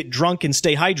allows him to get drunk and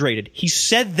stay hydrated. He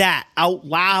said that out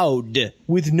loud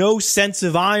with no sense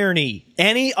of irony.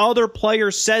 Any other player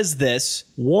says this,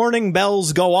 warning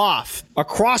bells go off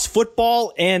across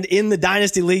football and in the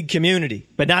Dynasty League community.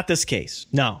 But not this case.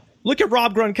 No. Look at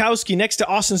Rob Gronkowski next to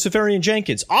Austin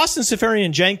Seferian-Jenkins. Austin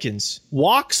Seferian-Jenkins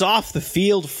walks off the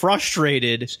field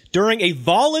frustrated during a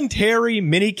voluntary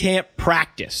minicamp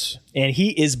practice, and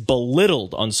he is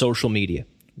belittled on social media.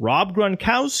 Rob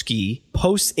Gronkowski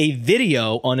posts a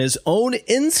video on his own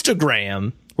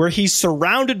Instagram where where he's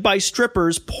surrounded by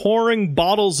strippers pouring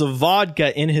bottles of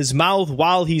vodka in his mouth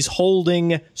while he's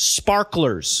holding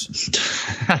sparklers.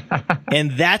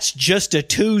 And that's just a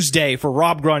Tuesday for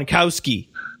Rob Gronkowski.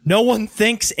 No one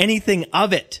thinks anything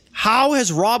of it. How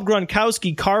has Rob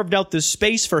Gronkowski carved out this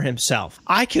space for himself?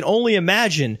 I can only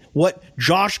imagine what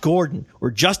Josh Gordon or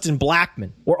Justin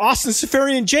Blackmon or Austin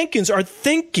Seferian-Jenkins are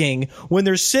thinking when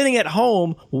they're sitting at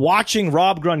home watching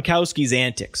Rob Gronkowski's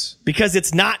antics. Because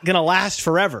it's not going to last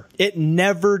forever. It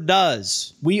never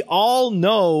does. We all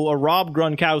know a Rob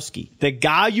Gronkowski, the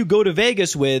guy you go to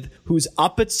Vegas with who's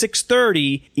up at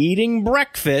 6:30 eating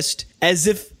breakfast as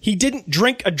if he didn't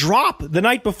drink a drop the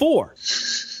night before.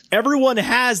 Everyone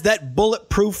has that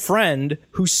bulletproof friend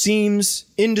who seems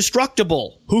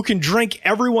indestructible, who can drink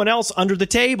everyone else under the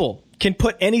table, can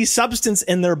put any substance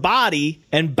in their body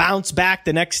and bounce back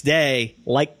the next day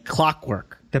like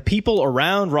clockwork. The people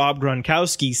around Rob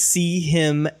Gronkowski see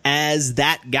him as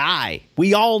that guy.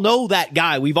 We all know that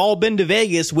guy. We've all been to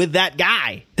Vegas with that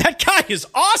guy. That guy is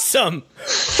awesome.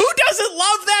 Who doesn't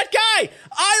love that guy?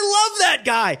 I love that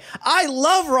guy. I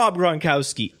love Rob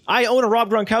Gronkowski. I own a Rob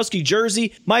Gronkowski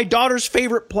jersey. My daughter's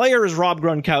favorite player is Rob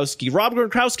Gronkowski. Rob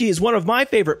Gronkowski is one of my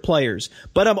favorite players,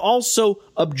 but I'm also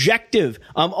objective.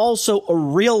 I'm also a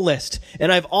realist.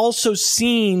 And I've also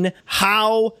seen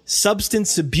how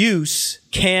substance abuse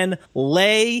can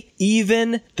lay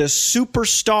even the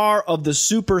superstar of the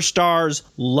superstars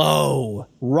low.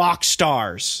 Rock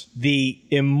stars, the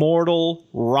immortal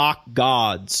rock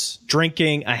gods,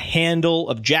 drinking a handle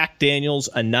of Jack Daniels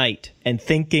a night and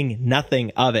thinking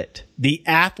nothing of it. The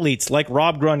athletes like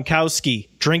Rob Gronkowski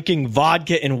drinking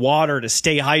vodka and water to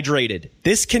stay hydrated.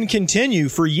 This can continue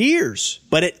for years,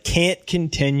 but it can't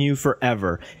continue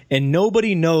forever. And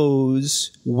nobody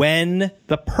knows when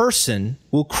the person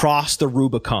will cross the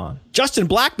Rubicon. Justin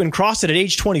Blackmon crossed it at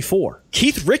age 24.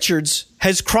 Keith Richards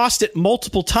has crossed it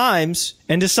multiple times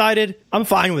and decided, I'm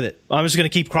fine with it. I'm just going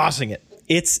to keep crossing it.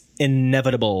 It's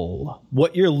inevitable.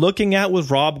 What you're looking at with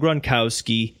Rob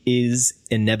Gronkowski is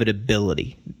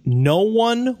inevitability. No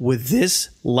one with this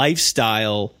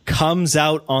lifestyle comes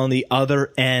out on the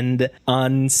other end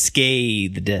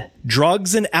unscathed.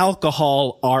 Drugs and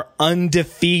alcohol are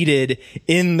undefeated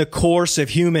in the course of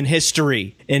human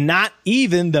history. And not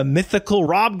even the mythical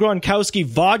Rob Gronkowski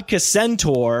vodka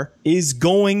centaur is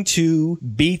going to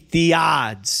beat the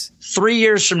odds. 3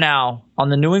 years from now, on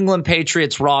the New England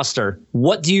Patriots roster,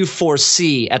 what do you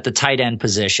foresee at the tight end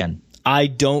position? I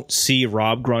don't see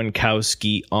Rob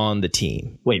Gronkowski on the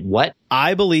team. Wait, what?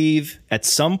 I believe at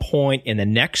some point in the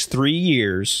next 3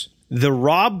 years, the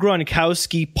Rob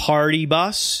Gronkowski party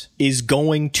bus is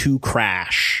going to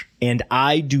crash. And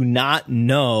I do not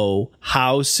know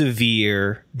how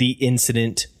severe the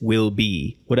incident will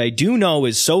be. What I do know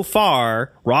is so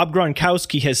far, Rob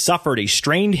Gronkowski has suffered a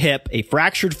strained hip, a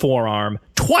fractured forearm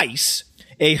twice,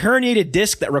 a herniated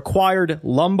disc that required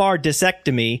lumbar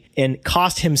discectomy and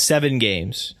cost him 7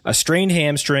 games, a strained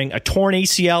hamstring, a torn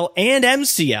ACL and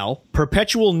MCL,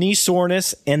 perpetual knee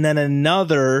soreness, and then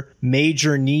another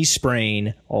major knee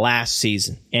sprain last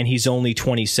season. And he's only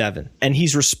 27. And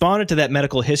he's responded to that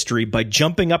medical history by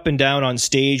jumping up and down on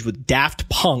stage with Daft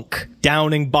Punk,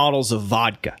 downing bottles of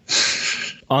vodka.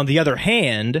 On the other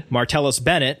hand, Martellus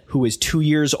Bennett, who is 2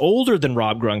 years older than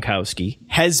Rob Gronkowski,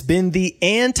 has been the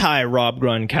anti-Rob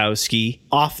Gronkowski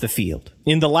off the field.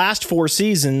 In the last 4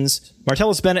 seasons,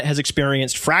 Martellus Bennett has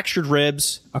experienced fractured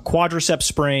ribs, a quadriceps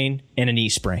sprain, and a knee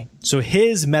sprain. So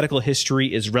his medical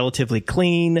history is relatively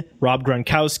clean. Rob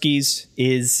Gronkowski's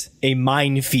is a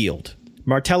minefield.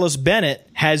 Martellus Bennett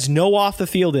has no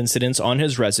off-the-field incidents on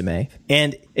his resume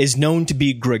and is known to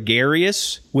be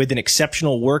gregarious with an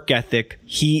exceptional work ethic.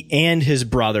 He and his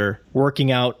brother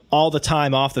working out all the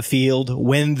time off the field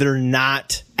when they're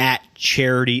not at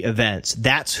charity events.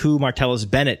 That's who Martellus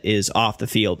Bennett is off the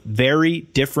field. Very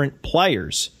different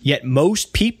players. Yet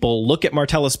most people look at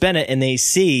Martellus Bennett and they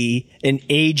see an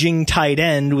aging tight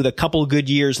end with a couple good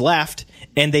years left,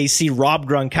 and they see Rob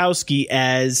Gronkowski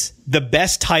as the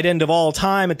best tight end of all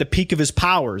time at the peak of his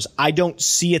powers. I don't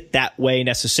see it that way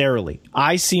necessarily.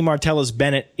 I see Martellus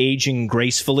Bennett aging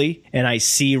gracefully, and I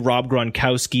see Rob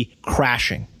Gronkowski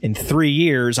crashing. In 3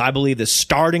 years, I believe the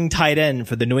starting tight end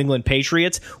for the New England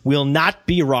Patriots will not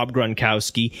be Rob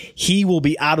Gronkowski. He will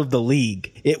be out of the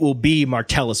league. It will be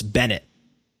Martellus Bennett.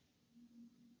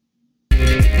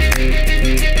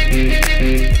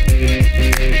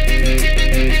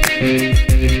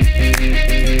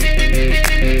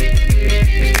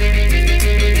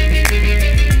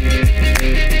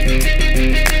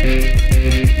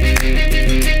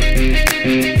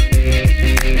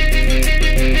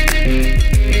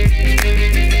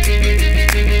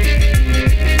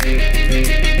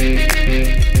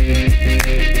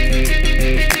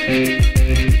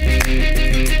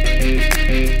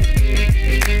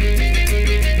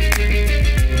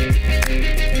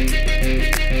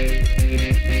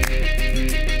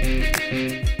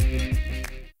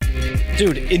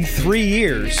 in 3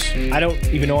 years, I don't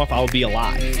even know if I'll be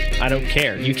alive. I don't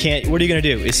care. You can't. What are you going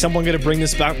to do? Is someone going to bring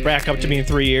this back up to me in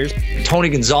 3 years? Tony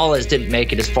Gonzalez didn't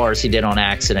make it as far as he did on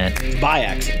accident. By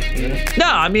accident, isn't it? No,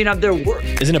 I mean, there were.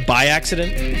 Isn't it by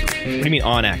accident? What do you mean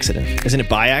on accident? Isn't it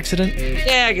by accident?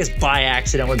 Yeah, I guess by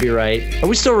accident would be right. Are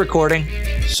we still recording?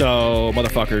 So,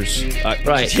 motherfuckers,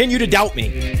 right. Continue to doubt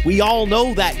me. We all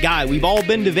know that guy. We've all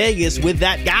been to Vegas with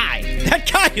that guy.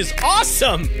 That guy is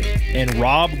awesome. And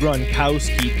Rob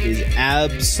Gronkowski is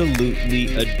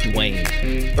absolutely a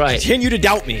Dwayne. Right. Continue to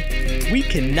doubt me. We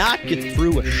cannot get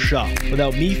through a show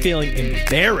without me feeling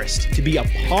embarrassed to be a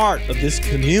part of this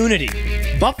community.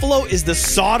 Buffalo is the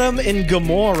Sodom and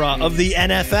Gomorrah of the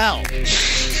NFL.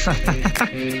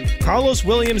 Karlos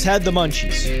Williams had the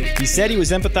munchies. He said he was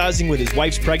empathizing with his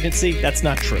wife's pregnancy. That's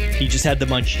not true. He just had the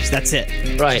munchies. That's it.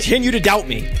 Right. Continue to doubt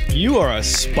me. You are a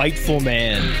spiteful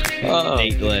man,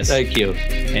 Nate Liss. Thank you.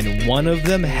 And one of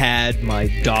them had my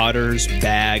daughter's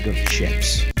bag of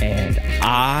chips. And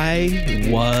I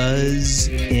was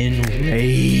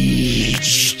enraged.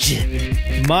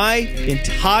 My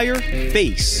entire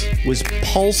face was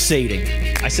pulsating.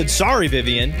 I said, sorry,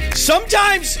 Vivian.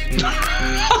 Sometimes...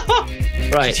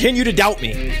 Right. Continue to doubt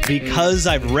me because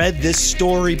I've read this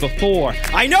story before.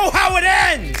 I know how it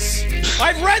ends.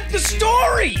 I've read the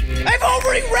story. I've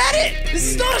already read it. This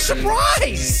is not a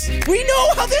surprise. We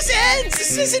know how this ends.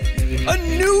 This isn't a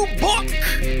new book.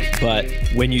 But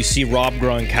when you see Rob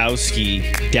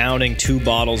Gronkowski downing 2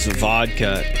 bottles of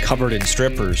vodka covered in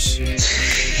strippers,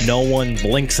 no one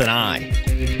blinks an eye.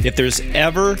 If there's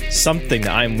ever something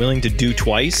that I'm willing to do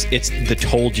twice, it's the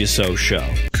Told You So show.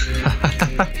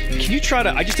 Can you try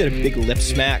to... I just did a big lip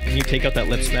smack. Can you take out that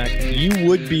lip smack? You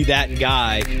would be that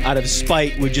guy out of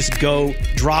spite would just go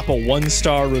drop a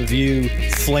 1-star review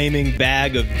flaming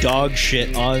bag of dog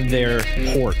shit on their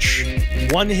porch.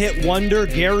 One-hit wonder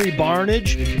Gary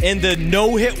Barnage and the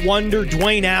no-hit wonder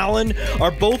Dwayne Allen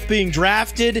are both being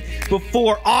drafted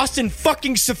before Austin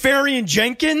fucking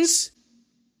Seferian-Jenkins?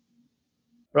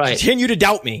 Right. Continue to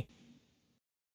doubt me.